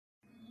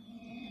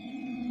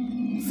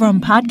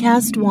from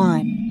Podcast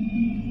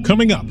One.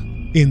 Coming up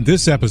in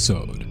this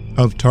episode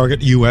of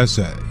Target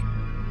USA.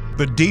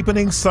 The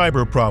deepening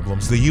cyber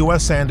problems the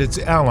U.S. and its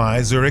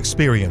allies are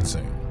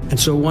experiencing. And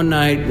so one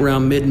night,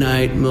 around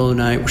midnight, middle of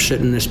the night, we're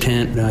sitting in this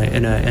tent,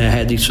 and I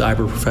had these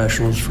cyber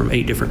professionals from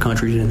 8 different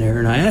countries in there,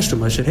 and I asked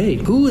them, I said, hey,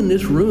 who in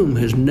this room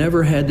has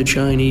never had the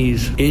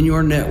Chinese in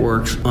your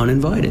networks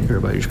uninvited?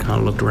 Everybody just kind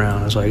of looked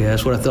around. I was like, yeah,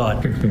 that's what I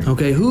thought.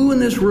 Okay, who in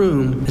this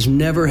room has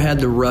never had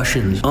the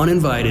Russians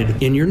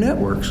uninvited in your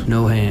networks?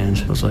 No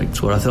hands. I was like,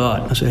 that's what I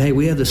thought. I said, hey,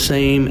 we have the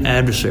same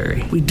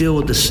adversary. We deal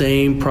with the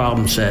same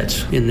problem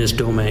sets in this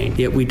domain,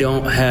 yet we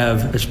don't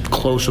have as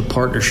close a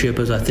partnership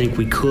as I think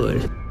we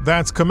could.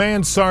 That's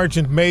Command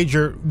Sergeant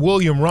Major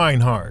William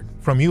Reinhardt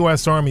from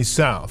U.S. Army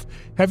South.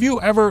 Have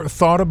you ever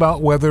thought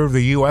about whether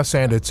the U.S.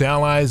 and its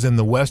allies in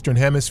the Western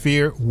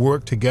Hemisphere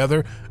work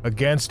together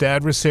against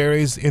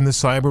adversaries in the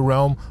cyber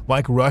realm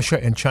like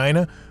Russia and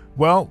China?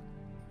 Well,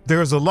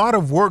 there's a lot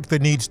of work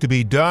that needs to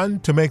be done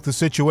to make the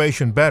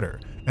situation better,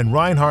 and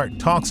Reinhardt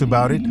talks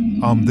about it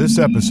on this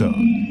episode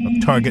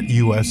of Target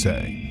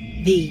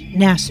USA, the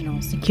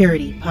National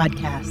Security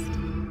Podcast.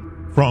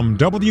 From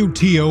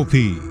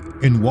WTOP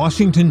in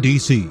Washington,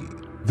 D.C.,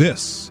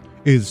 this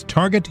is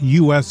Target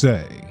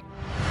USA.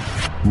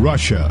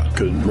 Russia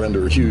could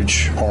render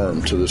huge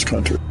harm to this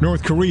country.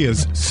 North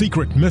Korea's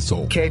secret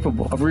missile.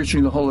 Capable of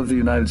reaching the whole of the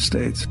United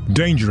States.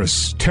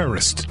 Dangerous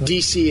terrorist.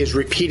 D.C. is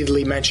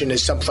repeatedly mentioned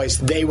as someplace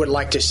they would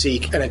like to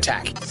seek an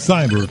attack.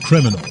 Cyber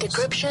criminals.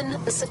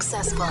 Decryption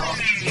successful.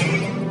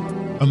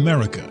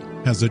 America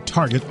has a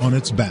target on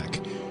its back.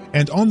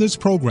 And on this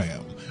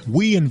program,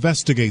 we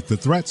investigate the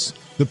threats,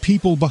 the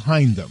people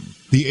behind them,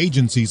 the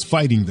agencies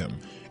fighting them,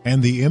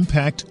 and the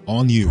impact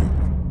on you.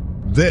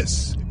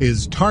 This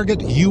is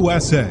Target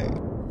USA,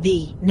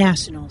 the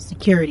National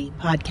Security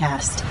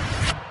Podcast.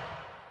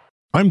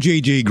 I'm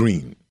J.J.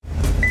 Green.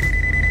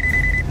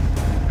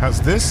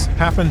 Has this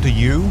happened to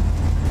you?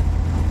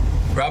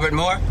 Robert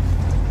Moore?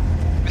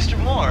 Mr.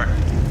 Moore,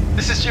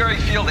 this is Jerry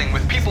Fielding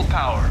with People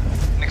Power,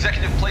 an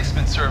executive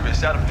placement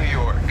service out of New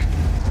York.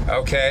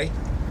 Okay.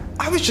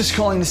 I was just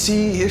calling to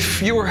see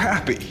if you were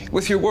happy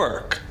with your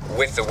work.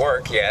 With the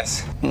work,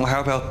 yes. Well, how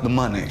about the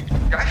money?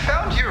 I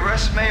found your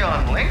resume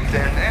on LinkedIn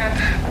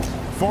and...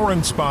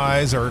 Foreign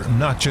spies are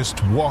not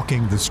just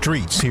walking the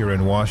streets here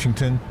in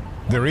Washington.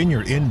 They're in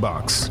your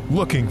inbox,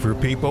 looking for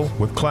people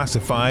with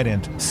classified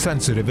and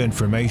sensitive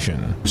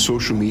information.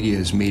 Social media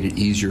has made it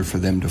easier for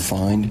them to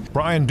find.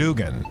 Brian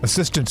Dugan,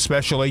 Assistant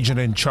Special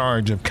Agent in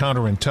charge of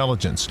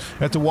counterintelligence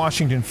at the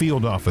Washington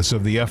Field Office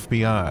of the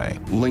FBI.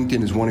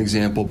 LinkedIn is one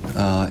example.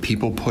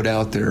 People put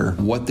out there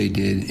what they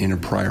did in a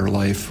prior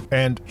life.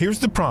 And here's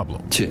the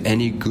problem. To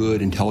any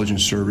good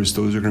intelligence service,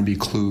 those are going to be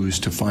clues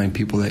to find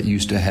people that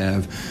used to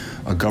have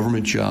a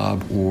government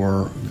job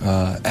or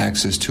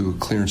access to a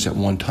clearance at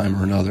one time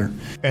or another.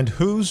 And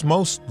who's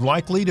most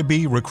likely to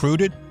be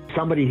recruited?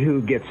 Somebody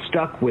who gets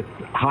stuck with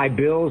high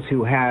bills,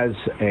 who has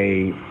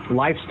a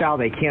lifestyle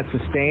they can't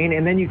sustain,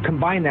 and then you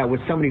combine that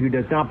with somebody who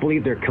does not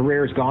believe their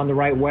career has gone the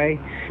right way.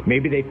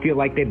 Maybe they feel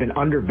like they've been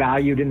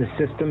undervalued in the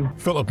system.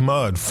 Philip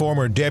Mudd,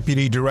 former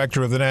Deputy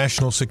Director of the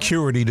National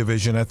Security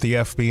Division at the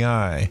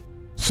FBI.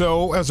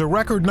 So, as a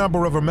record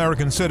number of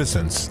American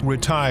citizens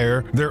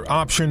retire, their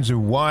options are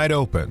wide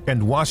open,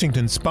 and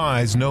Washington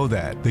spies know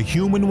that, the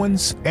human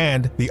ones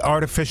and the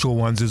artificial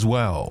ones as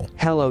well.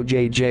 Hello,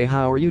 JJ,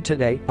 how are you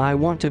today? I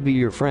want to be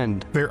your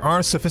friend. There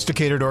are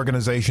sophisticated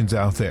organizations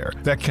out there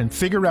that can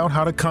figure out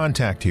how to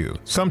contact you,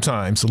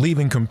 sometimes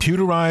leaving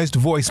computerized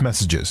voice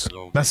messages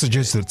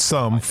that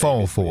some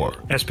fall for.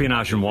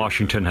 Espionage in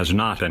Washington has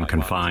not been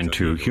confined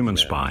to human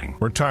spying.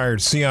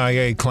 Retired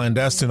CIA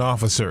clandestine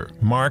officer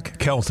Mark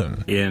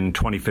Kelton. In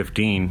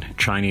 2015,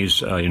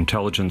 Chinese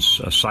intelligence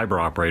cyber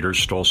operators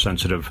stole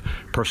sensitive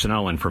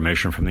personnel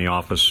information from the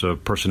Office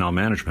of Personnel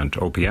Management,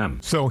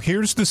 OPM. So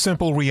here's the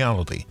simple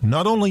reality.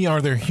 Not only are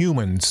there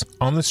humans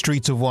on the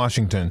streets of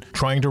Washington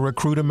trying to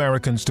recruit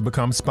Americans to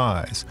become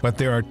spies, but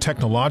there are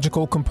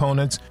technological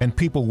components and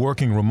people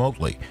working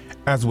remotely,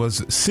 as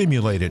was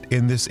simulated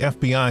in this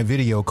FBI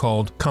video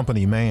called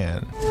Company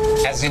Man.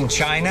 As in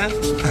China? I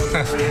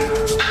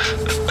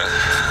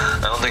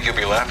don't think you'll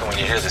be laughing when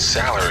you hear the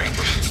salary.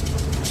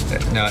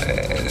 No,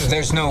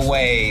 there's no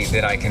way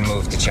that I can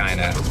move to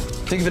China.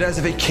 Think of it as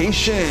a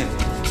vacation.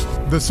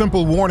 The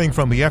simple warning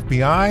from the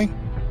FBI,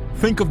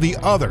 think of the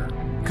other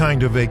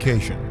kind of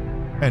vacation,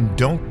 and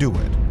don't do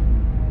it.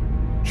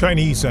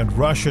 Chinese and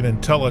Russian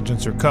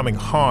intelligence are coming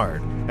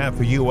hard at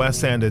the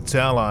U.S. and its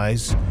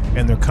allies,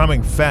 and they're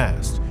coming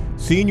fast.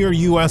 Senior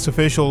U.S.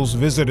 officials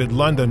visited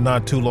London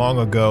not too long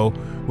ago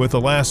with a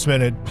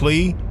last-minute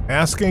plea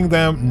asking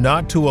them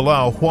not to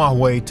allow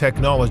Huawei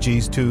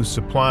Technologies to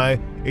supply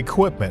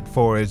equipment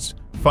for its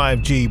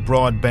 5G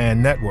broadband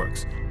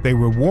networks. They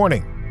were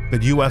warning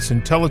that U.S.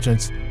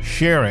 intelligence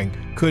sharing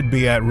could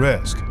be at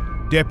risk.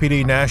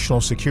 Deputy National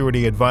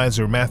Security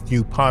Advisor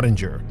Matthew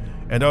Pottinger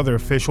and other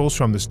officials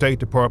from the State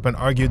Department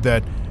argued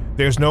that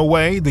there's no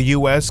way the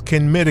U.S.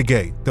 can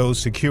mitigate those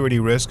security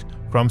risks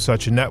from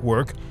such a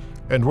network,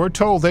 And we're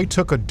told they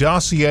took a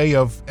dossier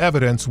of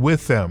evidence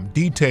with them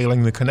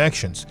detailing the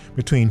connections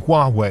between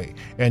Huawei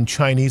and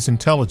Chinese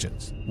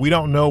intelligence. We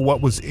don't know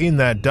what was in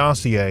that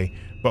dossier,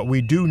 but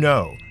we do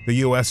know the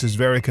U.S. is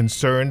very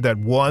concerned that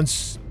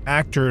once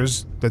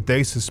actors that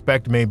they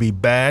suspect may be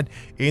bad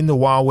in the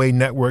Huawei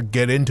network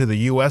get into the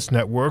U.S.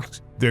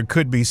 networks, there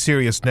could be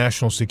serious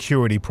national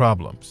security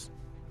problems.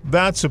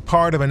 That's a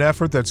part of an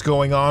effort that's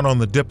going on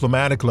the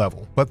diplomatic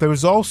level, but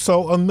there's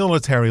also a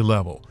military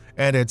level,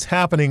 and it's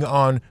happening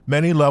on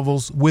many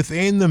levels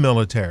within the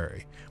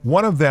military.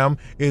 One of them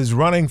is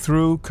running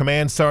through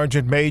Command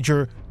Sergeant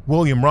Major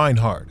William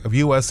Reinhardt of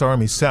U.S.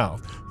 Army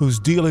South, who's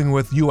dealing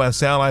with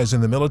U.S. allies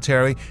in the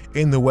military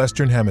in the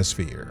Western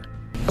Hemisphere.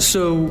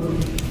 So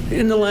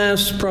in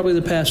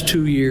the past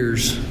 2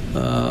 years,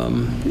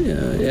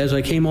 as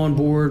I came on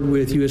board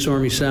with U.S.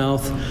 Army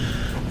South,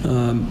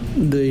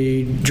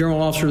 the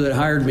general officer that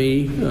hired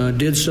me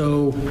did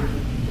so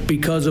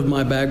because of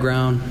my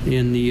background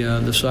in the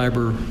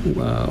cyber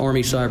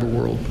Army cyber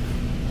world.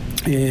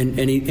 And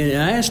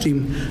I asked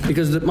him,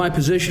 because my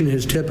position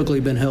has typically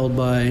been held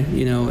by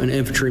an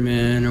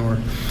infantryman or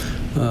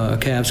a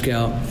Cav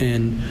Scout,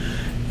 and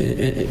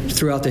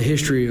throughout the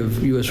history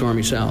of U.S.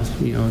 Army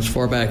South, as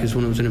far back as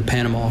when I was in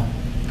Panama.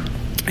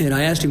 And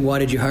I asked him, "Why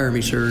did you hire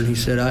me, sir?" And he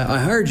said, I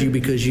hired you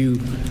because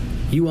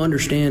you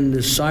understand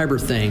this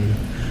cyber thing,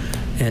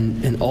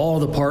 and all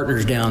the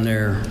partners down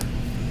there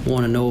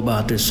want to know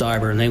about this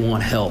cyber, and they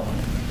want help."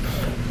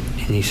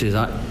 And he says,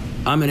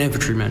 I'm an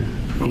infantryman.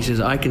 He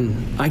says, I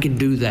can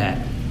do that.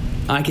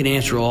 I can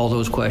answer all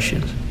those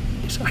questions.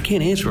 He said, I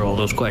can't answer all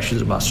those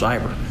questions about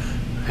cyber.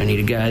 I need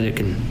a guy that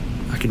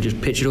I can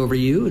just pitch it over to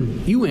you,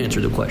 and you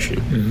answer the question.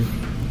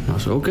 Mm-hmm. And I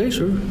said, okay,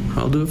 sir,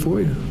 I'll do it for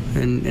you.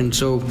 And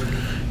so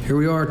here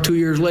we are 2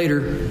 years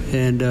later,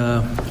 and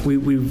I've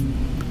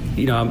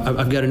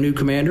got a new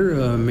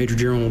commander, Major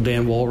General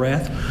Dan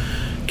Walrath.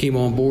 Came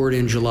on board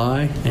in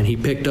July, and he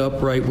picked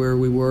up right where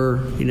we were,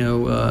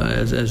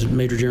 as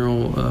Major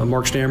General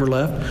Mark Stammer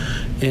left.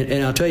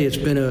 And I'll tell you, it's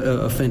been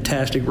a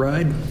fantastic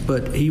ride,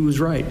 but he was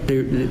right.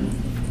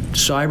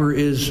 Cyber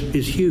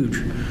is huge,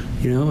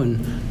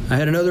 and I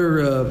had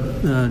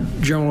another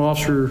general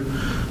officer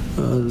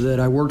that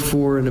I worked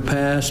for in the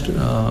past,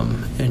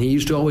 and he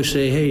used to always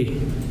say,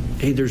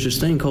 hey, there's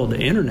this thing called the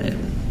internet.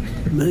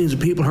 Millions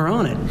of people are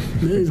on it,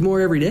 millions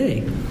more every day.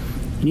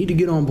 You need to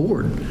get on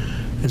board.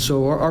 And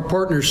so our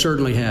partners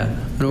certainly have.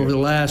 And over the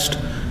last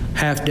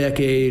half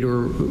decade,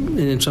 or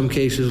in some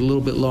cases a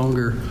little bit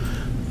longer,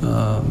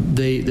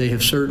 they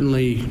have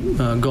certainly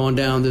gone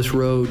down this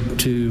road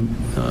to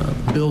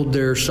build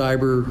their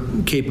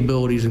cyber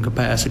capabilities and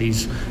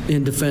capacities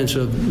in defense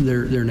of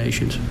their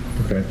nations.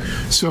 Okay.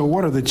 So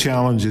what are the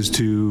challenges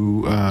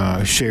to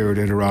shared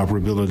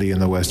interoperability in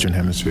the Western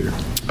Hemisphere?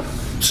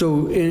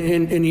 So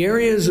in the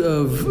areas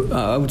of,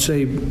 I would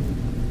say,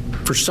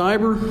 for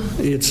cyber,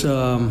 it's...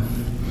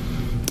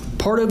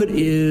 part of it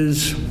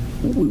is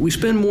we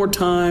spend more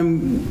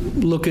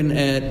time looking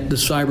at the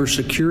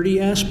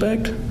cybersecurity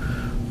aspect,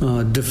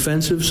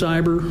 defensive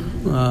cyber,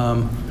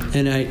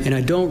 and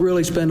I don't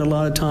really spend a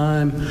lot of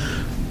time.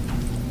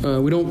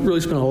 We don't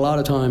really spend a lot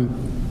of time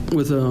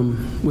with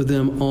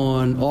them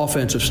on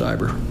offensive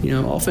cyber.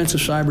 Offensive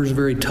cyber is a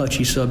very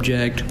touchy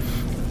subject.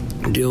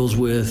 It deals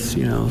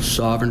with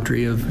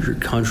sovereignty of your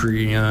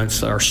country.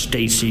 It's our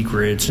state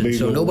secrets, and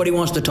so nobody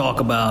wants to talk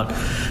about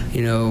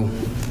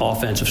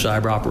offensive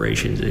cyber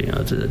operations.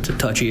 It's a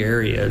touchy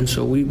area, and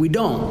so we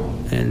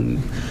don't.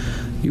 And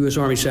U.S.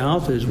 Army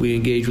South, as we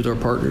engage with our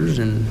partners,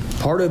 and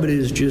part of it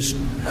is just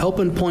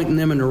helping pointing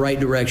them in the right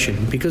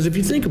direction. Because if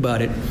you think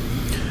about it,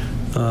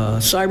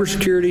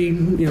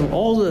 cybersecurity,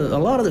 a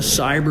lot of the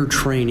cyber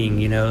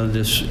training,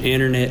 this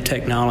internet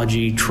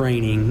technology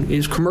training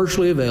is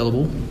commercially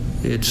available.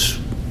 It's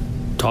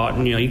taught,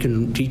 you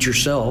can teach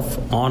yourself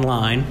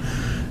online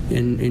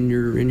in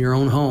your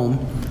own home.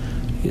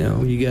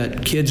 You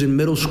got kids in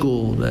middle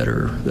school that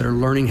are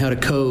learning how to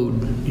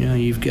code.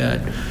 You've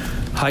got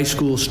high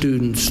school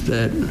students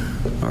that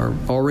are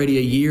already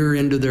a year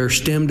into their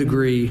STEM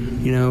degree,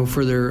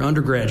 for their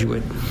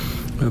undergraduate,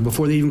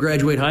 before they even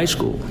graduate high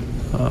school,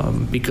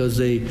 because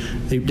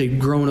they've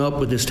grown up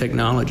with this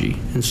technology.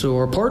 And so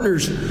our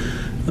partners,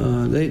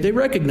 they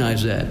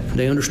recognize that.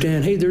 They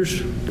understand, hey,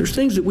 there's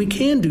things that we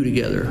can do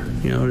together,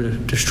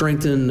 to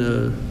strengthen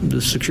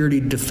the security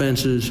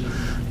defenses,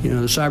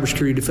 the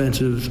cybersecurity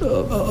defenses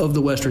of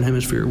the Western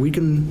Hemisphere. We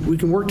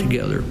can work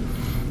together.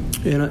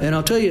 And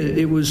I'll tell you,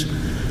 it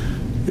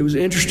was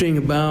interesting.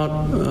 About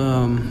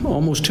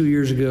almost 2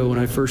 years ago, when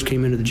I first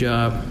came into the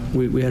job,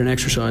 we had an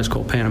exercise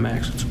called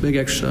Panamax. It's a big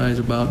exercise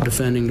about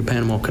defending the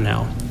Panama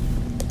Canal.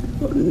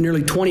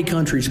 Nearly 20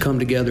 countries come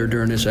together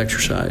during this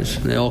exercise.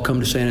 They all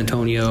come to San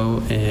Antonio,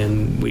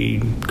 and we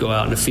go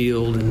out in the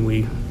field, and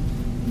we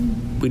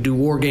do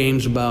war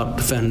games about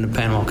defending the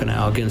Panama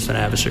Canal against an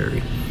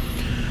adversary.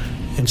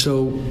 And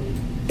so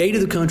 8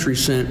 of the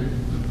countries sent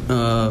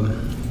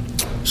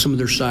some of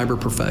their cyber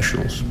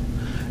professionals.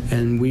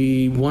 And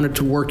we wanted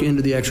to work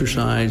into the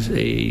exercise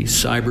a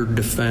cyber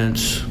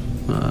defense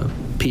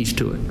piece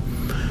to it.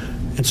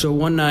 And so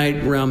one night,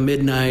 around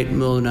midnight,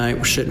 middle of the night,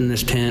 we're sitting in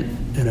this tent,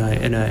 and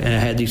I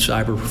had these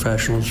cyber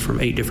professionals from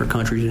 8 different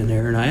countries in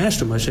there, and I asked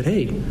them, I said,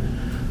 hey,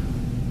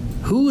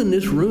 who in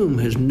this room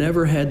has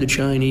never had the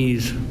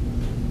Chinese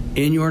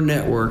in your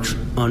networks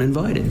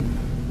uninvited?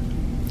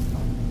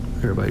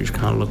 Everybody just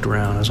kind of looked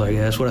around. I was like,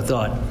 yeah, that's what I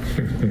thought.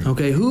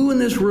 Okay, who in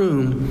this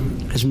room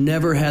has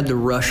never had the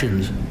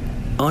Russians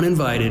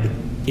uninvited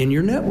in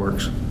your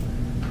networks?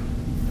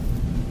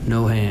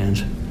 No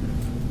hands.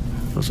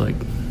 I was like,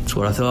 that's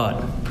what I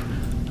thought.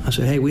 I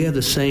said, hey, we have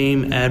the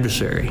same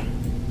adversary.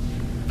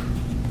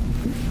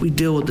 We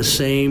deal with the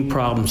same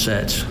problem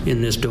sets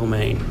in this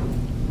domain.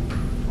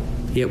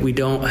 Yet we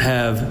don't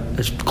have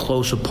as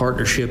close a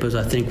partnership as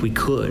I think we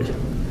could.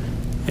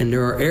 And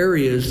there are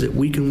areas that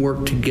we can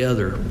work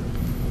together,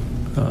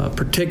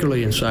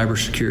 particularly in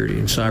cybersecurity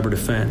and cyber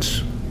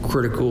defense,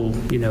 critical,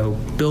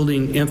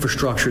 building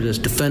infrastructure that's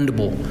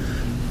defendable,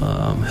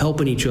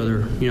 helping each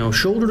other,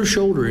 shoulder to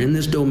shoulder in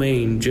this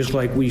domain, just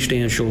like we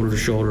stand shoulder to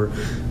shoulder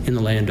in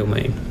the land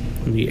domain,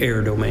 in the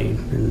air domain,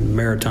 in the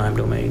maritime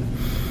domain.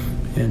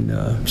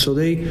 And so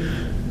they,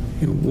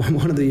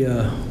 one of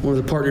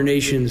the partner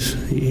nations,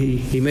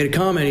 he made a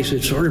comment. He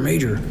said, Sergeant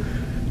Major,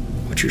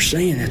 what you're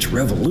saying, that's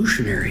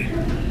revolutionary.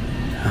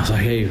 I was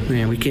like, hey,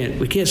 man, we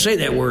can't say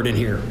that word in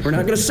here. We're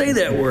not going to say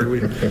that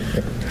word.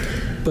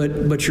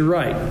 But you're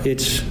right.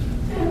 It's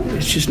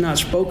just not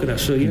spoken of.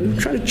 So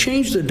try to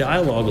change the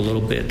dialogue a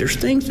little bit. There's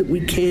things that we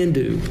can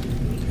do.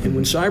 And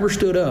when cyber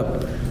stood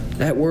up,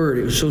 that word,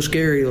 it was so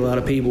scary to a lot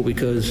of people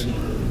because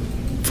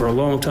for a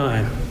long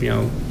time,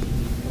 a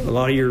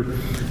lot of your,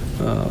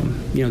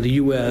 the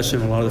U.S.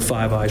 and a lot of the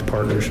Five Eyes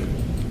partners,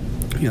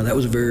 that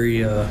was a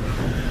very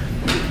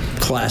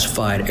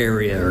classified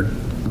area or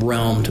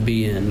realm to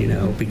be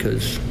in,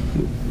 because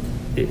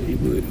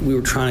we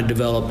were trying to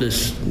develop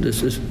this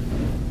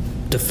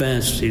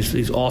defense,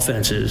 these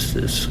offenses,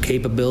 this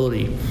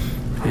capability,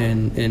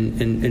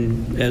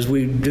 and as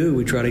we do,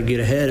 we try to get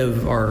ahead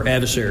of our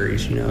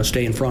adversaries,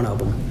 stay in front of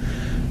them,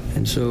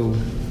 and so.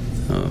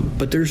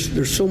 But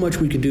there's so much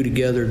we can do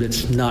together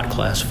that's not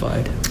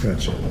classified.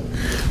 Gotcha.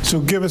 So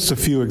give us a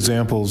few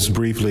examples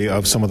briefly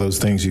of some of those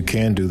things you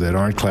can do that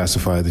aren't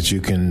classified that you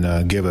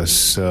can give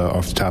us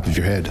off the top of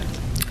your head.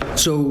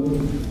 So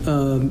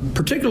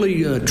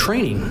particularly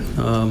training.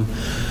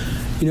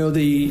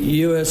 The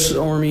U.S.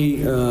 Army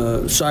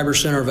Cyber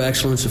Center of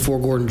Excellence at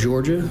Fort Gordon,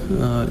 Georgia,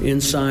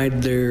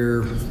 inside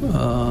their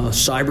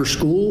cyber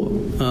school,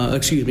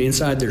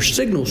 inside their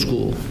signal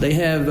school, they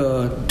have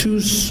 2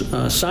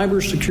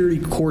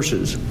 cybersecurity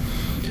courses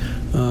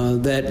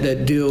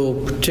that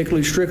deal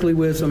particularly strictly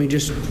with,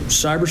 just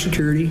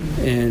cybersecurity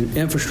and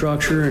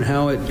infrastructure and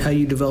how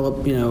you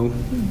develop,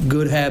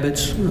 good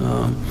habits.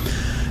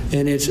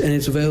 And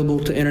it's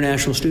available to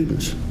international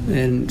students.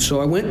 And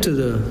so I went to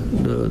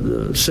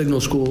the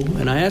signal school,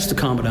 and I asked the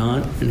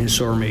commandant and his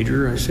sergeant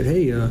major. I said,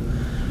 hey,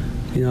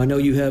 I know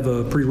you have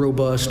a pretty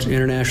robust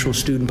international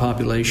student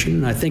population.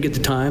 And I think at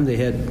the time they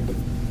had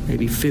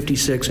maybe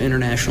 56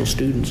 international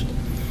students.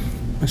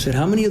 I said,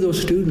 how many of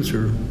those students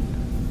are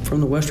from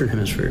the Western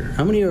Hemisphere?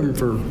 How many of them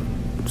for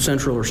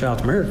Central or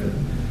South America?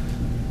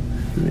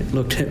 And they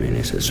looked at me and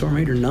they said, Sergeant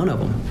Major, none of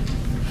them.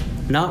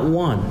 Not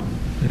one.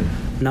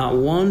 Not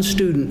one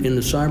student in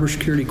the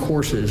cybersecurity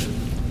courses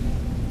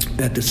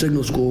at the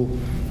signal school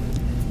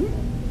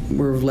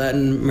were of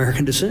Latin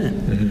American descent.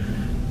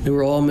 Mm-hmm. They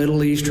were all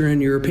Middle Eastern,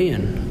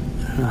 European.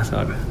 And I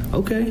thought,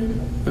 okay,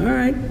 all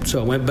right. So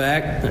I went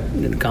back,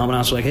 and the commandant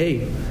was like,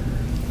 hey,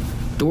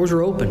 doors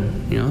are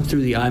open,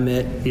 through the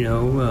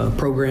IMET,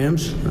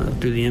 programs,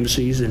 through the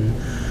embassies, and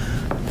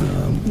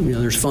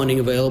there's funding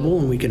available,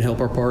 and we can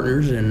help our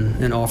partners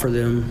and offer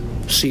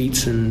them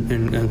seats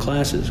and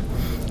classes.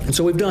 And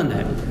so we've done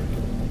that.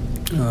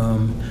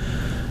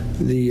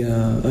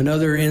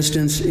 Another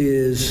instance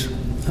is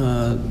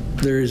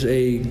there's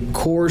a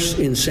course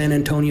in San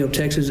Antonio,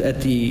 Texas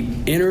at the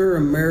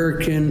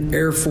Inter-American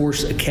Air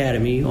Force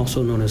Academy,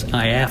 also known as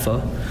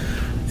IAFA.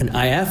 And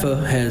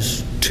IAFA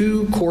has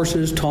 2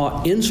 courses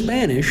taught in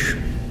Spanish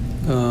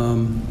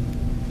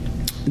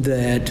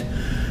that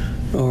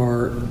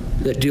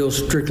deal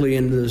strictly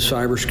into the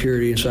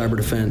cybersecurity and cyber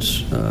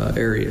defense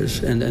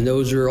areas. And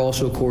those are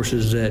also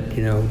courses that,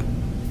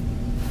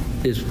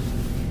 is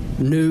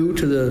new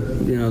to the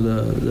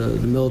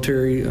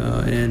military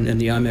and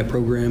the IMET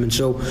program, and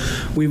so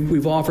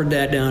we've offered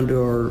that down to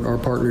our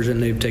partners,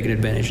 and they've taken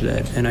advantage of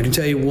that. And I can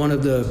tell you one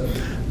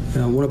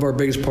of our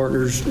biggest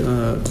partners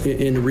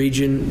in the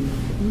region,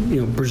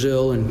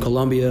 Brazil and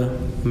Colombia.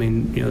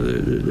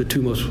 The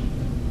 2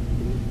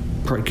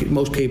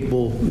 most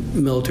capable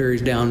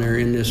militaries down there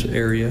in this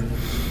area.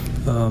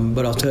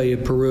 But I'll tell you,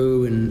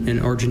 Peru and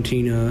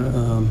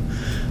Argentina.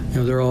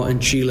 They're all in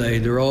Chile.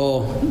 They're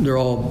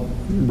all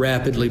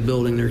rapidly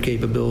building their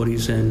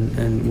capabilities,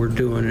 and we're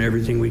doing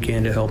everything we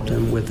can to help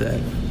them with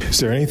that. Is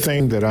there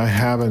anything that I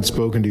haven't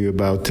spoken to you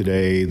about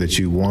today that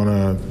you want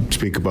to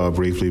speak about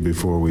briefly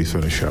before we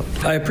finish up?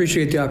 I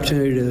appreciate the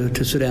opportunity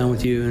to sit down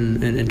with you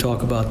and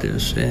talk about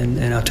this.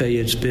 And I'll tell you,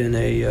 it's been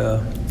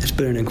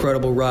an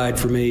incredible ride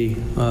for me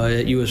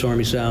at U.S.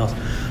 Army South,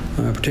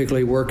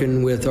 particularly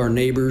working with our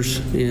neighbors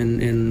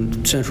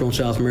in Central and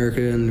South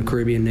America and the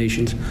Caribbean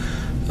nations.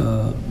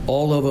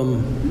 All of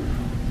them,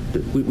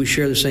 we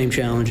share the same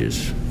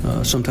challenges,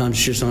 sometimes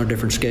just on a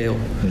different scale.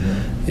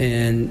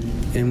 Mm-hmm.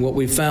 And what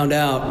we find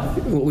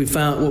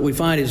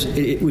is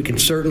we can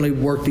certainly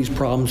work these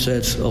problem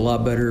sets a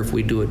lot better if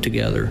we do it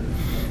together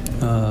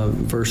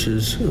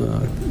versus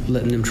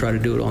letting them try to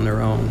do it on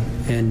their own.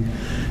 And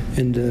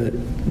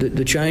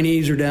the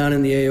Chinese are down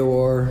in the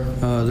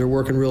AOR. They're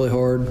working really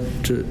hard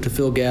to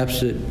fill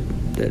gaps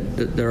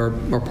that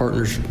our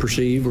partners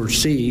perceive or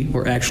see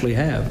or actually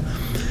have.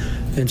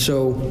 And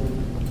so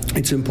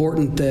it's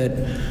important that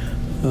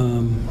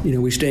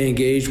we stay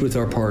engaged with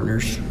our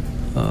partners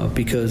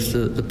because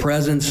the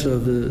presence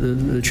of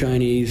the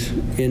Chinese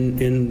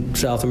in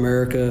South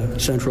America,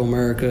 Central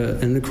America,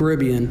 and the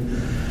Caribbean,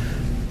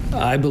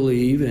 I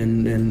believe,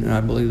 and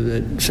I believe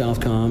that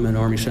Southcom and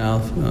Army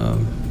South,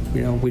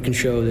 we can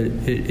show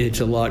that it's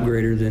a lot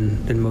greater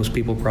than most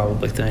people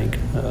probably think.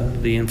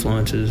 The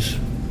influence is,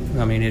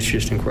 it's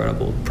just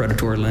incredible.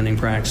 Predatory lending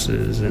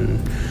practices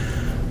and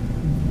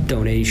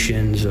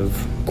donations of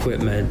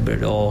equipment, but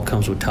it all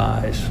comes with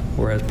ties.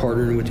 Whereas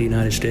partnering with the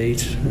United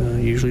States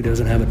usually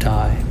doesn't have a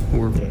tie.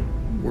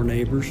 We're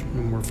neighbors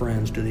and we're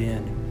friends to the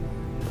end.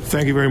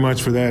 Thank you very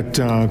much for that,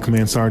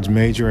 Command Sergeant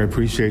Major. I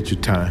appreciate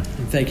your time.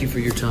 Thank you for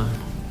your time.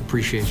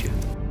 Appreciate you.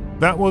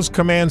 That was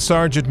Command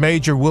Sergeant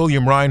Major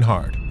William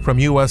Reinhardt from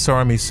U.S.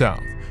 Army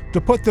South.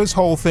 To put this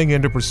whole thing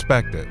into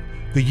perspective,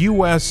 the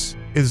U.S.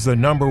 is the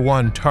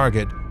 #1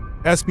 target,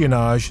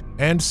 espionage,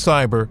 and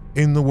cyber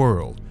in the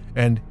world,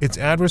 and its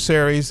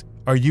adversaries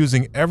are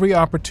using every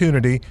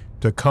opportunity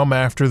to come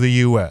after the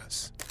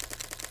U.S.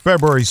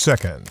 February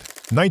 2nd,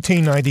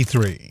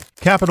 1993,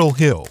 Capitol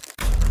Hill,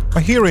 a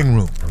hearing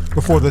room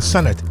before the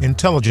Senate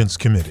Intelligence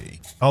Committee.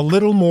 A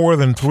little more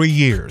than 3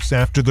 years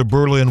after the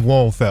Berlin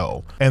Wall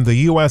fell and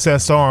the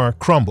USSR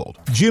crumbled,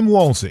 Jim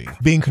Woolsey,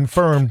 being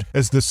confirmed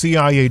as the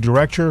CIA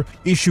director,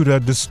 issued a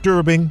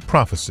disturbing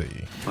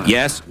prophecy.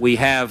 Yes, we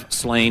have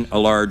slain a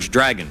large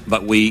dragon,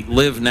 but we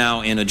live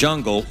now in a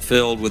jungle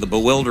filled with a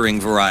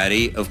bewildering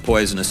variety of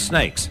poisonous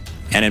snakes.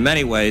 And in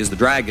many ways, the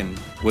dragon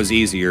was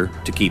easier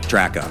to keep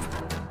track of.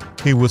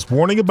 He was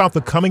warning about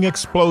the coming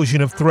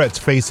explosion of threats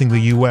facing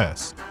the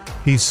U.S.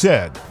 He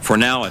said, "For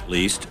now, at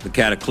least, the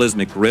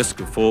cataclysmic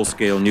risk of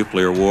full-scale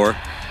nuclear war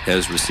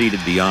has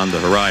receded beyond the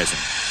horizon."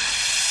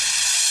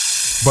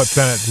 But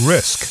that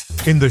risk,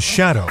 in the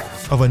shadow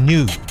of a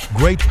new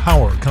great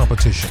power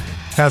competition,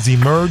 has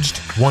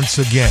emerged once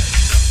again.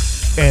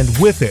 And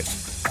with it,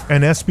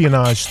 an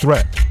espionage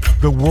threat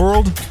the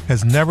world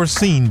has never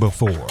seen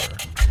before.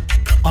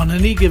 On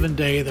any given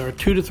day, there are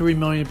 2 to 3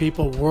 million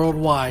people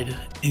worldwide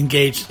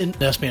engaged in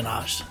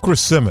espionage. Chris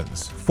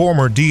Simmons,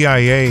 former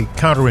DIA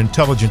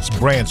counterintelligence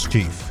branch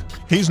chief.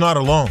 He's not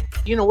alone.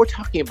 We're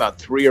talking about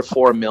 3 or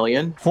 4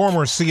 million.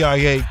 Former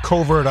CIA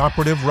covert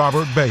operative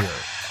Robert Bayer.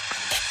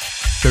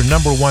 Their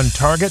 #1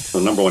 target? The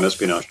 #1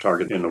 espionage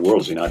target in the world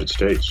is the United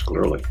States,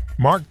 clearly.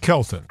 Mark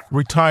Kelton,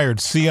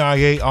 retired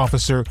CIA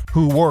officer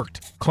who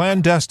worked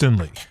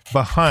clandestinely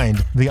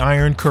behind the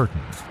Iron Curtain.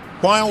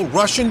 While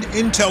Russian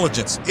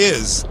intelligence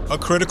is a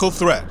critical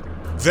threat,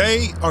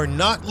 they are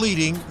not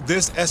leading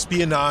this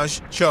espionage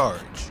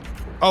charge.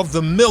 Of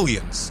the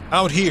millions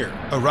out here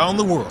around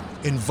the world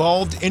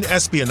involved in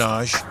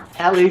espionage,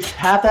 at least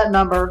half that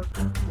number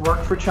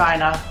worked for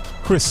China.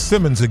 Chris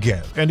Simmons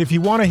again. And if you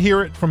want to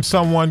hear it from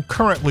someone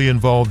currently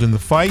involved in the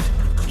fight,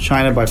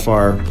 China by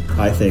far,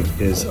 I think,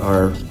 is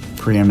our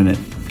preeminent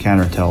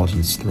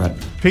counterintelligence threat.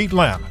 Pete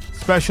Lapp,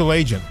 special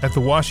agent at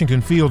the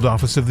Washington field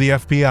office of the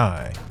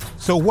FBI.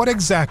 So what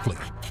exactly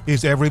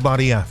is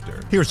everybody after?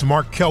 Here's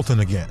Mark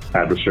Kelton again.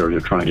 Adversaries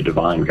are trying to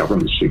divine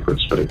government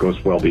secrets, but it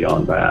goes well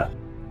beyond that.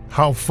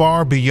 How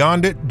far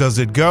beyond it does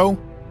it go?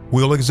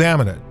 We'll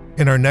examine it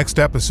in our next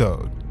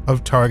episode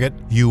of Target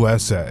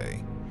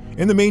USA.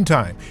 In the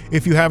meantime,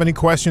 if you have any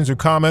questions or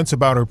comments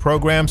about our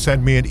program,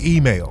 send me an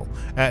email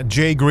at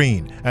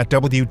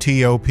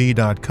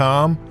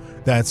jgreen@wtop.com.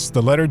 That's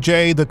the letter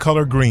J, the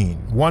color green,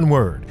 one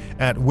word,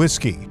 at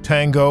Whiskey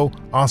Tango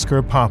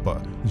Oscar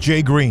Papa,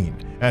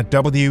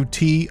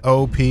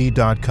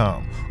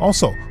 jgreen@wtop.com.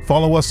 Also,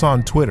 follow us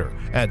on Twitter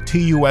at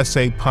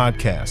TUSA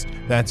Podcast.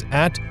 That's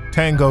at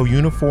Tango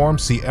Uniform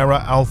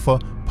Sierra Alpha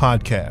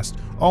Podcast.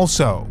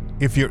 Also,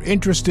 if you're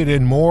interested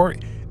in more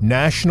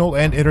national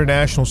and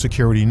international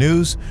security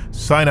news,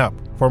 sign up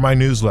for my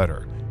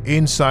newsletter,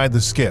 Inside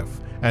the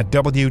Skiff, at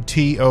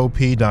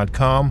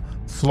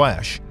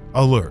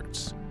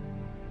WTOP.com/alerts.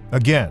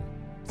 Again,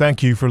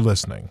 thank you for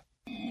listening.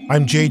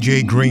 I'm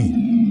JJ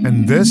Green,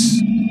 and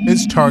this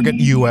is Target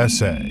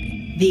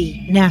USA,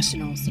 the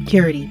National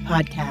Security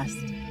Podcast.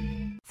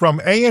 From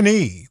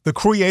A&E, the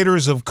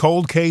creators of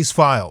Cold Case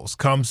Files,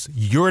 comes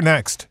your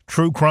next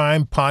true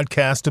crime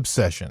podcast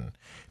obsession.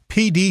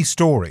 PD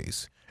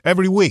Stories.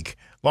 Every week,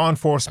 law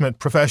enforcement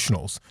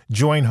professionals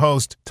join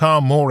host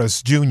Tom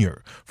Morris Jr.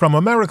 from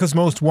America's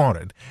Most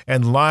Wanted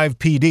and Live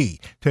PD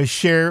to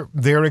share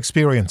their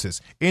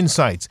experiences,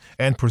 insights,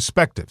 and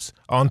perspectives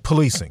on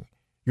policing.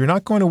 You're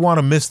not going to want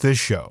to miss this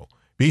show.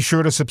 Be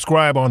sure to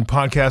subscribe on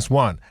Podcast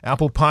One,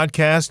 Apple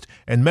Podcast,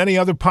 and many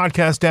other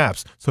podcast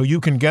apps so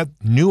you can get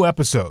new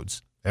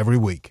episodes every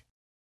week.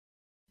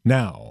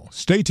 Now,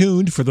 stay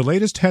tuned for the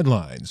latest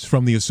headlines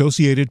from the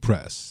Associated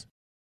Press.